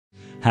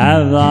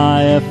Have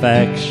thy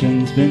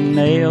affections been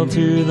nailed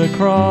to the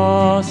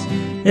cross?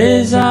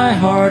 Is thy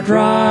heart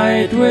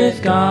right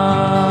with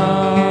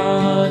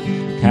God?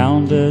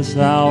 Countest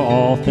thou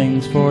all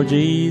things for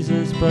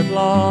Jesus but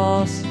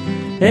loss?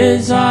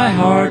 Is thy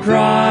heart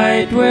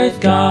right with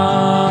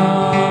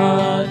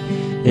God?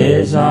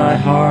 Is thy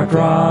heart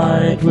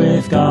right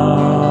with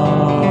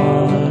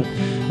God?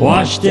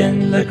 Washed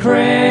in the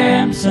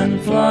crimson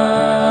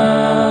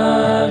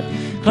flood,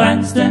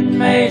 cleansed and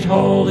made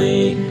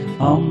holy,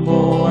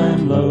 humble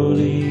and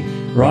lowly,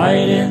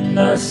 right in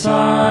the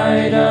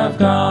sight of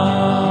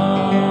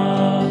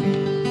God.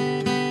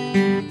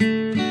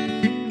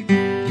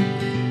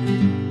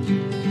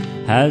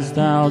 Hast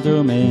thou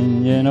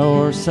dominion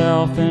o'er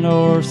self and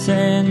o'er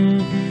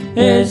sin?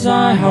 Is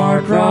thy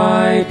heart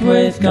right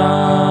with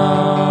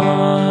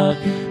God?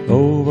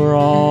 Over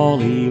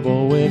all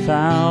evil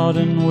without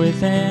and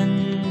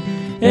within,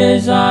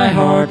 is thy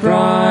heart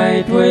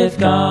right with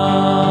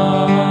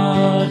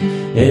God?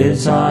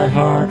 Is thy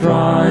heart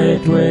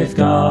right with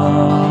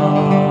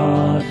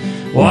God?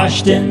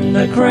 Washed in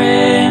the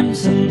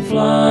crimson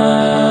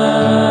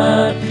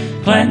flood,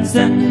 cleansed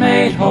and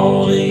made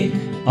holy,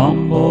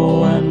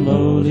 humble and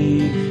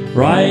lowly,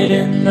 right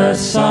in the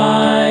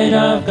sight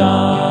of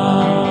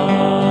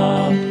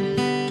God.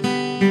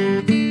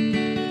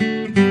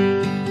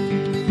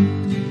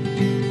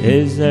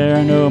 Is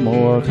there no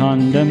more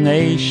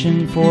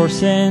condemnation for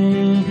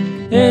sin?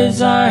 Is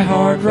thy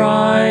heart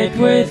right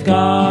with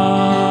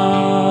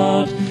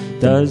God?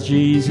 Does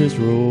Jesus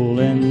rule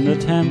in the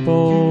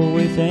temple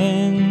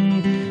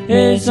within?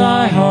 Is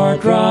thy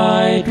heart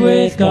right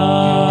with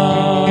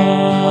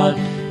God?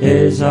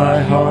 Is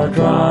thy heart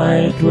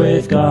right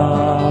with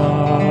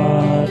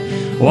God?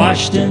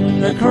 Washed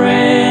in the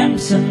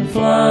crimson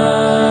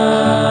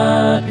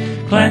flood,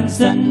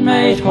 cleansed and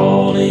made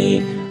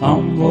holy,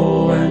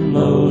 humble and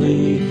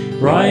lowly,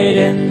 right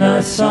in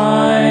the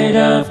sight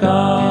of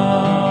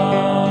God.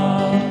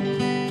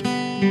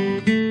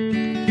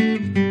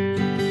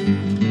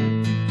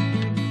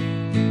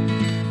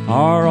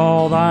 Are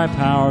all thy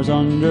powers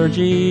under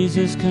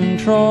Jesus'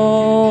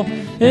 control?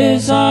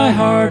 Is thy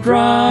heart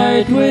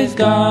right with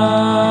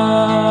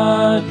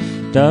God?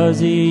 Does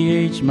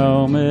he each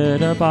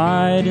moment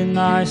abide in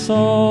thy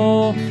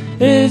soul?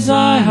 Is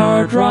thy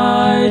heart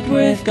right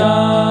with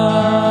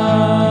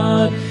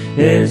God?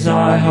 Is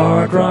thy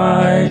heart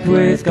right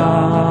with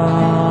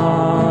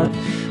God?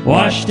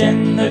 Washed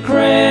in the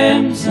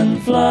crimson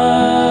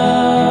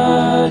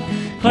flood,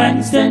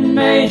 cleansed and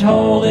made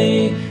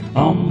holy,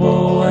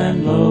 humble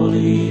and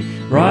lowly,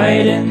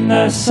 right in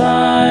the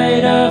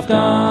sight of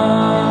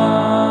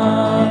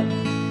God.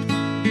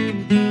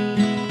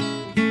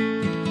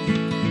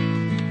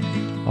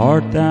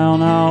 Art thou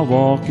now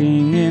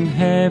walking in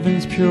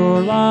heaven's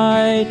pure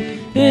light?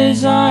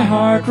 Is thy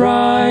heart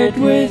right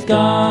with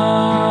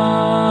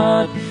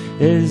God?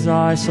 Is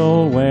thy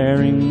soul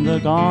wearing the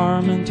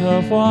garment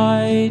of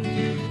white?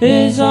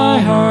 Is thy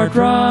heart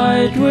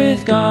right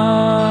with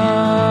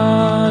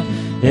God?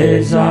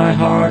 Is thy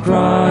heart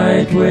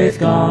right with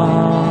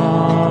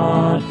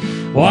God?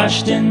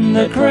 Washed in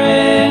the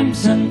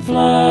crimson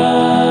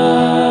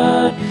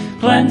flood,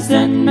 cleansed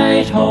and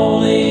made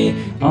holy,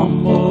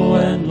 humble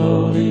and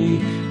lowly,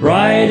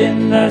 right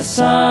in the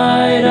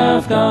sight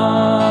of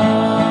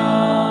God.